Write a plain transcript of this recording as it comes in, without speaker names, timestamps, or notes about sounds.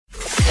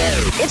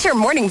It's your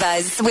Morning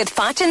Buzz with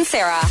Foch and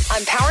Sarah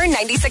on Power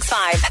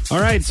 96.5. All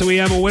right, so we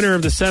have a winner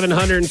of the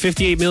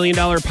 $758 million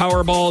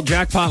Powerball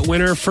jackpot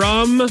winner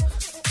from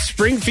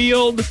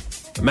Springfield,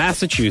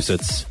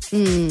 Massachusetts.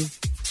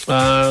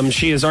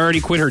 She has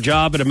already quit her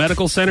job at a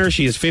medical center.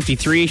 She is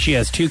 53. She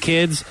has 2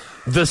 kids.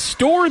 The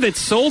store that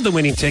sold the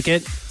winning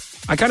ticket,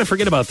 I kind of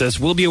forget about this,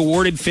 will be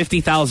awarded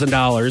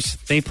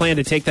 $50,000. They plan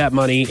to take that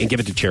money and give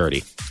it to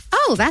charity.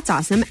 Oh, that's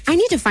awesome. I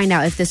need to find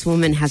out if this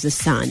woman has a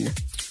son.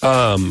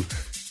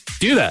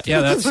 Do that. Yeah,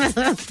 that's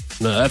that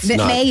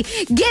not. may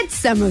get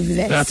some of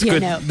this. That's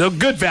good. The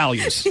good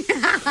values.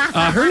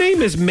 Her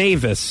name is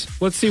Mavis.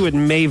 Let's see what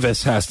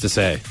Mavis has to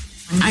say.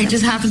 I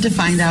just happened to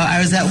find out I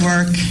was at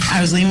work.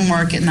 I was leaving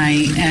work at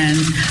night, and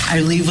I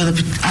leave with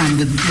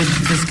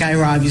this guy,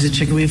 Rob. He's a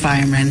Chicopee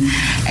fireman,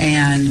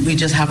 and we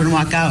just happened to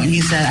walk out, and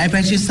he said, I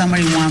bet you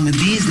somebody won with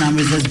these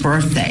numbers as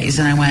birthdays.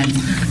 And I went,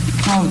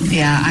 oh,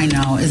 yeah, I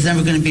know. It's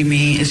never going to be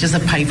me. It's just a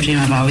pipe dream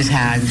I've always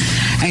had.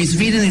 And he's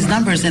reading these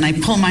numbers, and I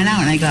pull mine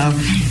out, and I go,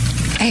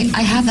 hey,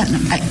 I have that.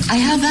 I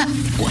have that.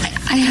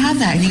 I have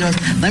that. And he goes,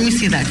 let me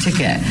see that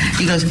ticket.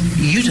 He goes,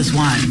 you just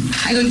won.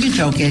 I go, you're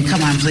joking.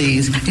 Come on,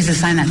 please. He says,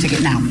 sign that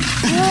ticket now.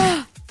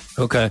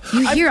 Okay.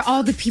 You hear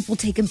all the people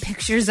taking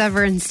pictures of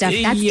her and stuff.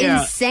 That's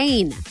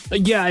insane.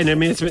 Yeah, and I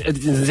mean, it's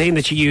insane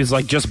that she used,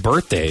 like, just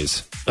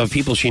birthdays of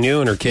people she knew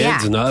and her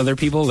kids and other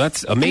people.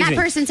 That's amazing. And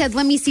that person said,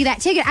 let me see that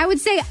ticket. I would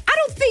say, I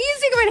don't think you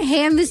think I'm going to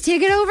hand this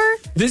ticket over.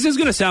 This is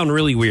going to sound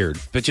really weird,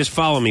 but just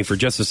follow me for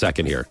just a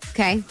second here.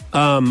 Okay.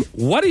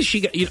 What is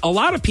she... a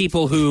lot of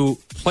people who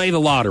play the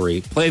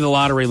lottery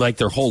like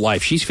their whole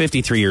life. She's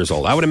 53 years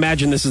old. I would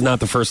imagine this is not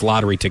the first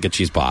lottery ticket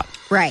she's bought.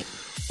 Right.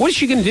 What is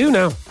she going to do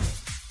now?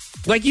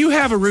 Like, you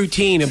have a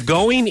routine of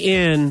going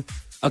in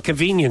a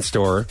convenience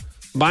store,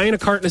 buying a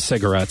carton of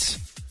cigarettes,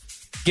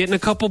 getting a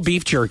couple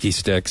beef jerky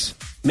sticks,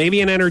 maybe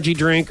an energy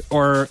drink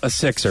or a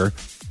Sixer,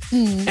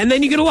 and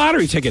then you get a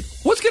lottery ticket.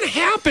 What's going to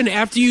happen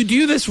after you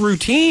do this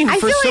routine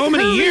for so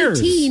many years? I feel like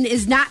her routine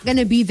is not going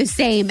to be the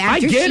same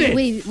after she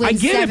wins I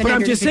get it, but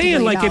I'm just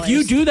saying, like, if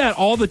you do that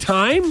all the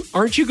time,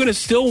 aren't you going to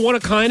still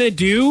want to kind of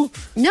do...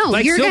 No,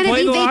 like, you're going to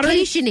be lottery?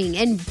 vacationing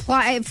and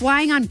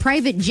flying on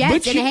private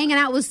jets and hanging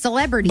out with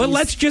celebrities. But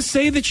let's just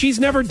say that she's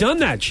never done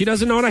that. She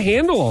doesn't know how to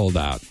handle all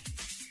that.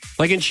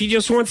 Like, and she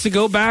just wants to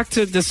go back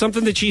to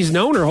something that she's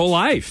known her whole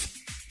life.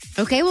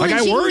 Okay, well, like,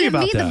 then she can give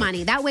me the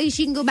money. That way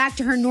she can go back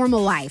to her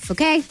normal life,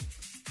 okay?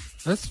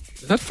 That's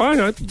fine.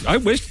 I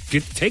wish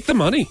you'd take the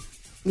money.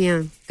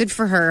 Yeah, good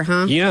for her,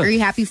 huh? Yeah. Are you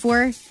happy for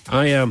her?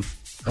 I am.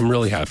 I'm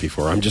really happy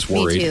for her. I'm just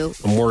worried. Me too.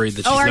 I'm worried that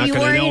she's not going to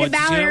know. Are you worried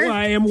about her?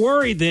 I am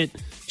worried that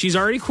she's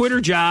already quit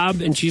her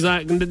job and she's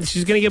going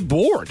to get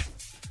bored.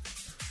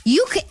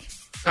 You could...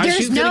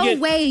 There's no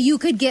way you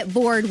could get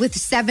bored with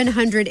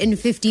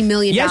 $750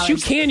 million. Yes, you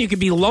can. You could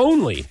be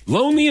lonely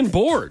and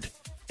bored.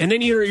 And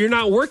then you're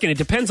not working. It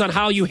depends on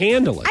how you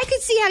handle it. I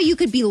could see how you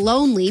could be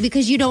lonely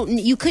because you don't know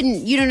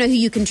who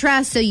you can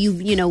trust, so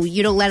you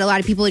don't let a lot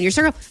of people in your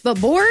circle.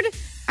 But bored?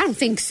 I don't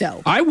think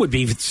so. I would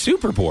be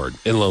super bored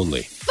and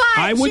lonely. Fudge.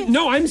 I would.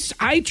 No,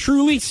 I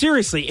truly,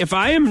 seriously, if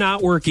I am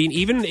not working,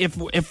 even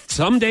if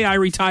someday I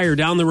retire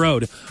down the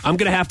road, I'm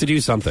going to have to do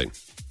something.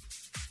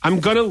 I'm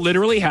going to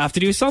literally have to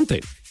do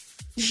something.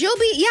 She'll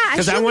be, yeah.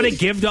 Because I want to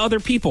give to other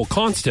people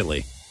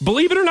constantly.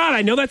 Believe it or not,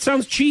 I know that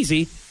sounds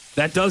cheesy.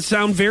 That does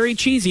sound very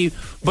cheesy,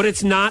 but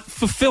it's not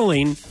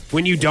fulfilling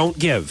when you don't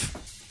give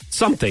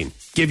something.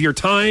 Give your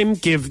time,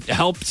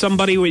 help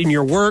somebody in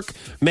your work,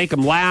 make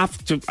them laugh.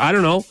 I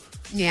don't know.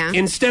 Yeah.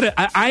 Instead of,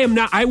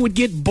 I would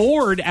get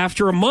bored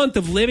after a month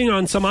of living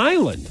on some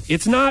island.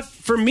 It's not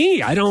for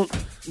me. I don't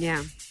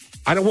know.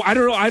 I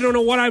don't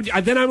know what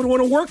then I would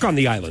want to work on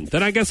the island.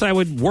 Then I guess I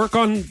would work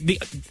on the.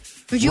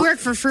 Would you work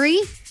for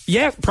free?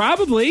 Yeah,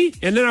 probably.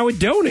 And then I would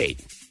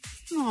donate.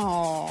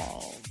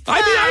 Oh.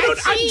 I'm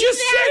just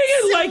saying,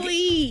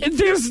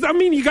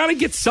 you got to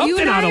get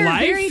something out of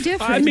life. Very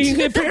different. I mean,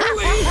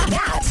 apparently.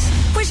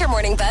 Push your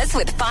Morning Buzz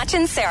with Foch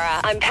and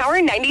Sarah on Power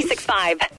 96.5.